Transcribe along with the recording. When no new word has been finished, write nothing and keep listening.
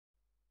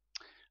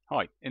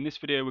Hi, in this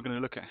video we're going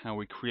to look at how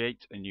we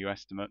create a new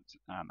estimate,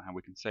 how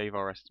we can save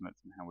our estimates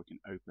and how we can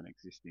open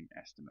existing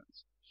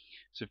estimates.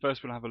 So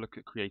first we'll have a look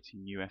at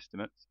creating new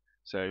estimates.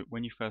 So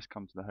when you first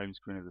come to the home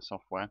screen of the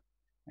software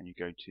and you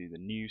go to the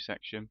new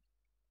section,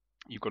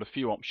 you've got a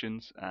few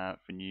options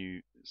for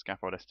new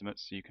scaffold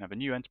estimates. So you can have a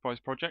new enterprise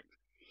project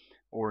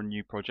or a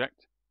new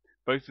project.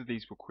 Both of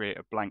these will create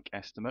a blank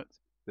estimate.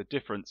 The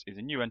difference is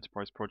a new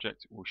enterprise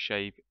project will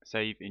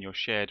save in your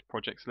shared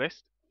projects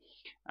list,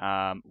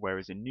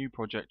 whereas a new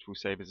project will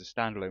save as a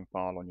standalone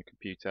file on your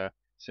computer,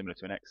 similar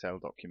to an Excel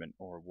document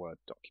or a Word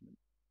document.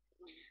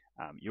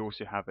 You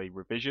also have a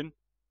revision.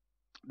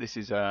 This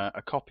is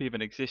a copy of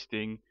an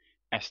existing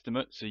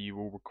estimate, so you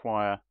will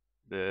require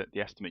the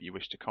estimate you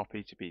wish to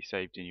copy to be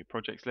saved in your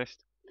projects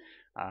list.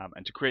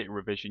 And to create a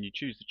revision, you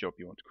choose the job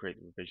you want to create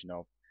the revision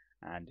of,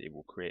 and it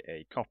will create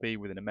a copy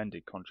with an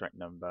amended contract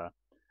number,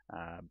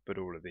 but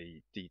all of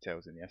the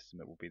details in the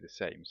estimate will be the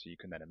same, so you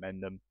can then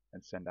amend them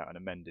and send out an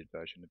amended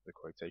version of the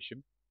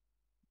quotation.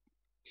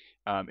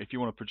 If you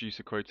want to produce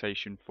a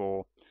quotation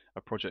for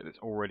a project that's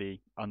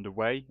already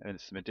underway and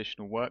some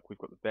additional work, we've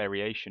got the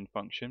variation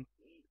function.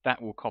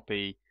 That will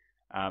copy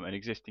an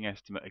existing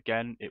estimate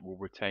again. It will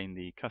retain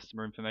the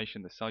customer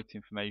information, the site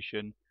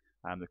information,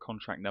 the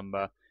contract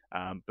number,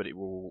 but it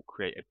will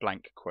create a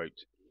blank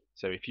quote.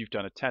 So if you've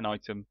done a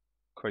 10-item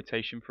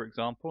quotation, for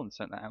example, and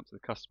sent that out to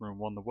the customer and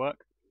won the work,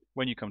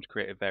 when you come to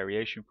create a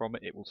variation from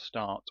it, it will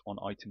start on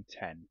item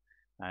 10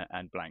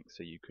 and blank,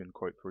 so you can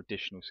quote for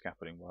additional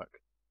scaffolding work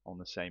on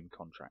the same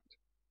contract.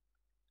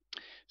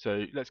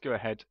 So let's go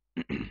ahead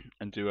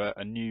and do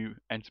a new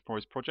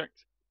enterprise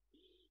project.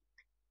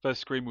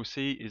 First screen we'll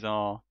see is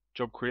our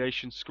job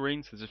creation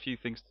screen. So there's a few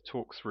things to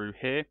talk through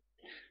here.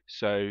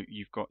 So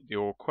you've got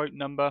your quote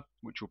number,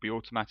 which will be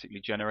automatically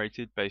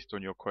generated based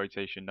on your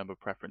quotation number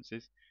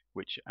preferences,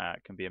 which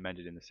can be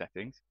amended in the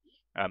settings.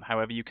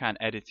 However, you can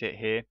edit it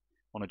here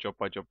on a job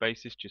by job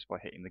basis just by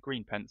hitting the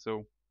green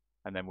pencil,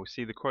 and then we'll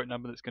see the quote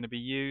number that's going to be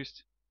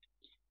used,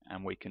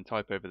 and we can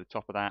type over the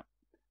top of that.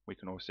 We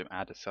can also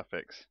add a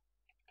suffix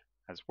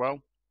as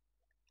well,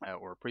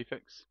 or a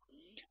prefix.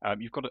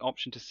 You've got an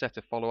option to set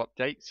a follow-up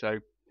date, so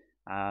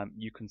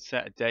you can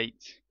set a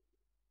date,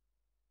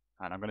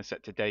 and I'm going to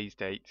set today's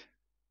date,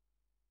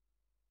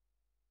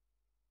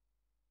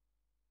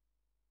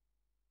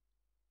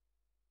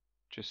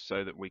 just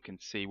so that we can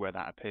see where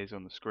that appears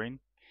on the screen.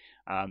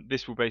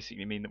 This will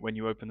basically mean that when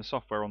you open the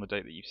software on the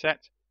date that you've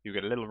set, you'll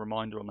get a little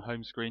reminder on the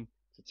home screen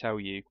to tell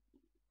you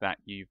that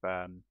you've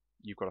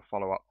got to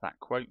follow up that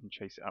quote and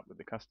chase it up with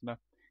the customer.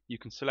 You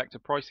can select a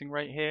pricing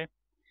rate here,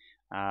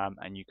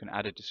 and you can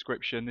add a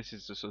description. This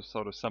is a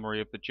sort of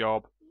summary of the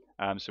job.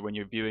 So when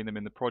you're viewing them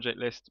in the project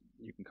list,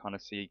 you can kind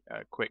of see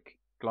a quick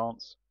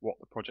glance what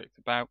the project's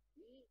about.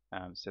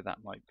 So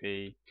that might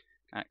be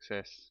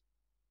access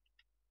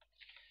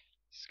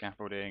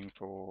scaffolding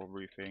for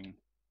roofing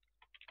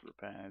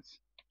repairs.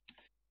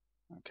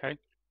 Okay.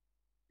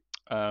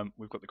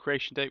 We've got the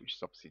creation date, which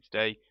is obviously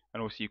today,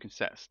 and also you can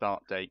set a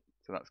start date.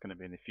 So that's going to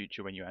be in the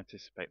future when you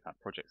anticipate that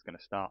project's going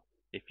to start,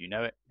 if you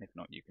know it. If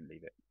not, you can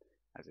leave it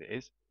as it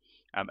is.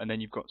 And then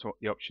you've got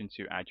the option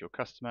to add your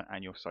customer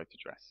and your site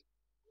address.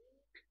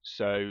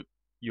 So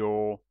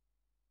your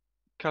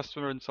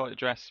customer and site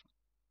address,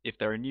 if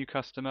they're a new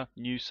customer,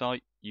 new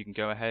site, you can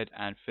go ahead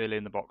and fill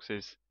in the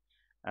boxes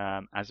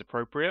as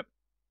appropriate.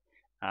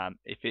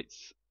 If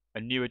it's a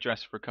new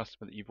address for a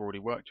customer that you've already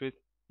worked with,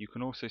 you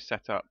can also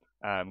set up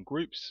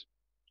groups,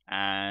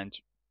 and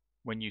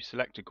when you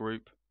select a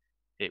group,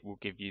 it will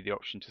give you the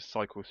option to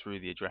cycle through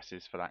the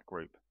addresses for that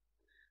group.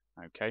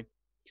 Okay,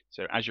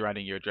 so as you're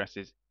adding your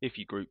addresses, if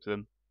you group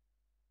them,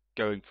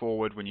 going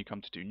forward when you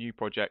come to do new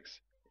projects,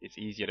 it's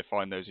easier to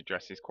find those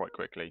addresses quite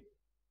quickly.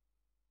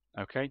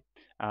 Okay,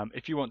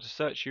 if you want to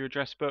search your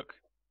address book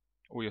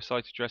or your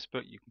site address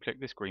book, you can click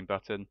this green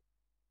button,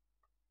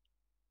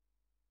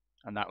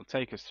 and that will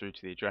take us through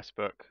to the address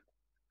book,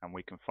 and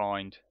we can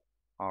find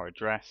our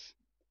address,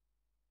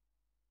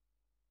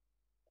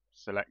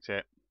 select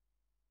it,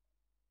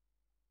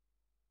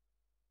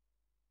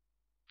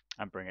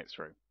 and bring it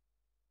through.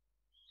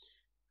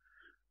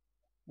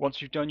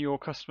 Once you've done your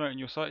customer and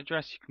your site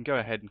address, you can go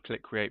ahead and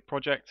click Create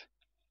Project.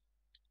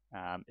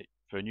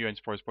 For new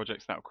enterprise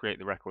projects, that will create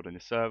the record in the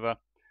server,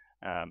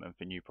 and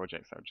for new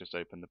projects, that will just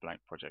open the blank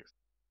projects.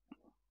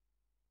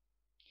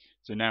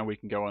 So now we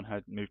can go on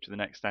ahead and move to the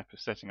next step of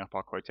setting up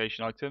our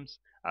quotation items.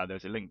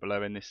 There's a link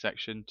below in this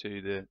section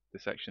to the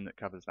section that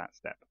covers that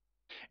step.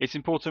 It's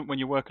important when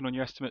you're working on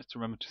your estimates to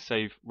remember to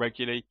save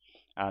regularly.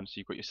 So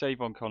you've got your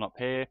save icon up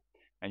here,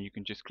 and you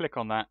can just click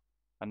on that,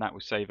 and that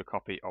will save a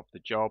copy of the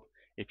job.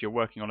 If you're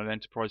working on an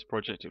enterprise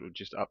project, it will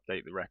just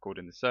update the record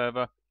in the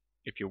server.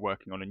 If you're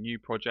working on a new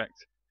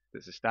project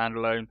that's a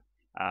standalone,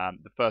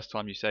 the first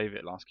time you save it,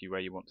 it'll ask you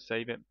where you want to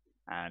save it,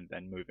 and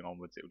then moving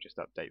onwards, it will just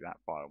update that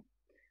file.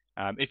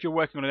 If you're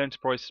working on an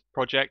enterprise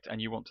project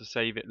and you want to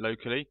save it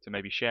locally to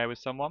maybe share with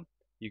someone,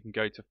 you can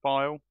go to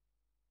File,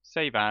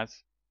 Save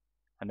As,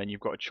 and then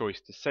you've got a choice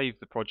to save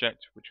the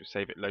project, which will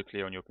save it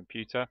locally on your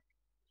computer.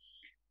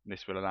 And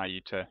this will allow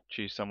you to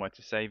choose somewhere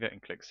to save it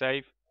and click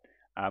Save.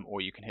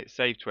 or you can hit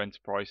Save to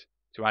Enterprise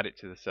to add it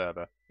to the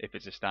server if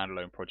it's a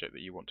standalone project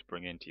that you want to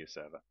bring into your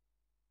server.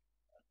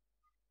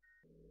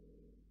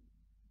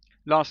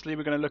 Lastly,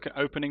 we're going to look at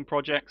opening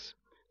projects.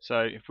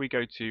 So if we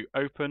go to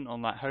Open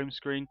on that home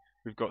screen,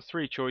 we've got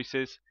three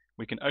choices.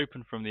 We can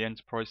open from the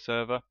Enterprise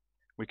server,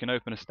 we can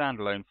open a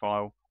standalone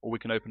file, or we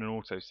can open an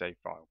autosave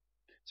file.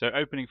 So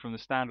opening from the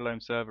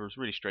standalone server is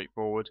really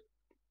straightforward.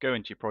 Go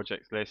into your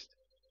projects list,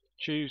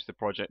 choose the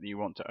project that you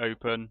want to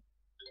open,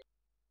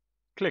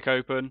 click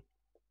Open,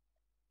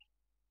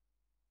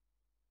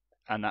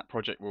 and that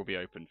project will be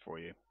opened for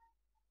you.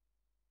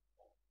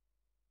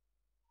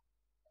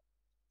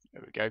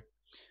 There we go.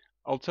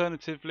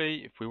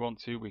 Alternatively, if we want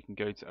to, we can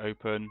go to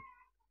Open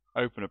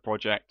a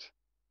project,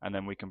 and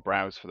then we can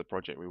browse for the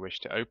project we wish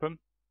to open.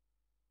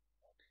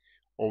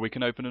 Or we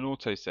can open an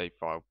autosave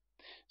file.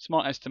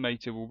 Smart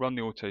Estimator will run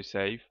the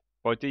autosave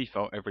by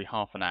default every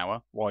half an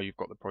hour while you've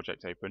got the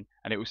project open,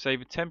 and it will save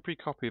a temporary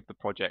copy of the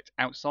project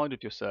outside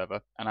of your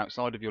server and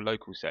outside of your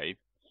local save.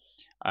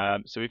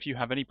 So if you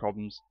have any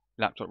problems,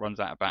 laptop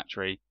runs out of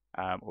battery,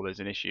 or there's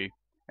an issue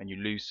and you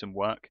lose some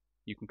work,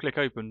 you can click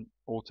Open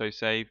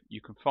Autosave,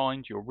 you can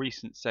find your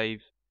recent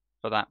save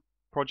for that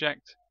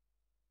project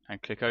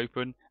and click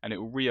Open, and it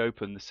will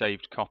reopen the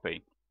saved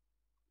copy,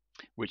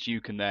 which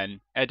you can then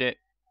edit,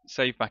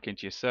 save back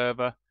into your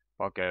server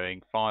by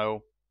going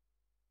File,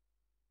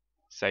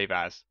 Save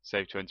As,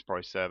 Save to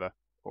Enterprise Server,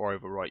 or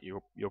overwrite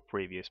your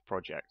previous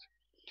project.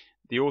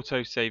 The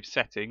autosave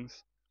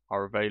settings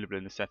are available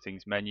in the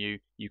settings menu.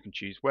 You can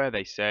choose where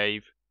they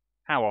save,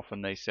 how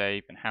often they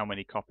save, and how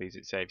many copies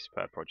it saves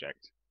per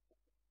project.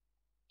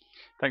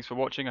 Thanks for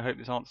watching. I hope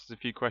this answers a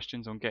few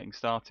questions on getting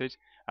started.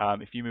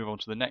 If you move on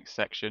to the next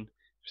section,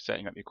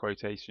 setting up your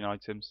quotation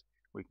items,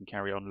 we can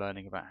carry on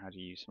learning about how to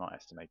use Smart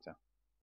Estimator.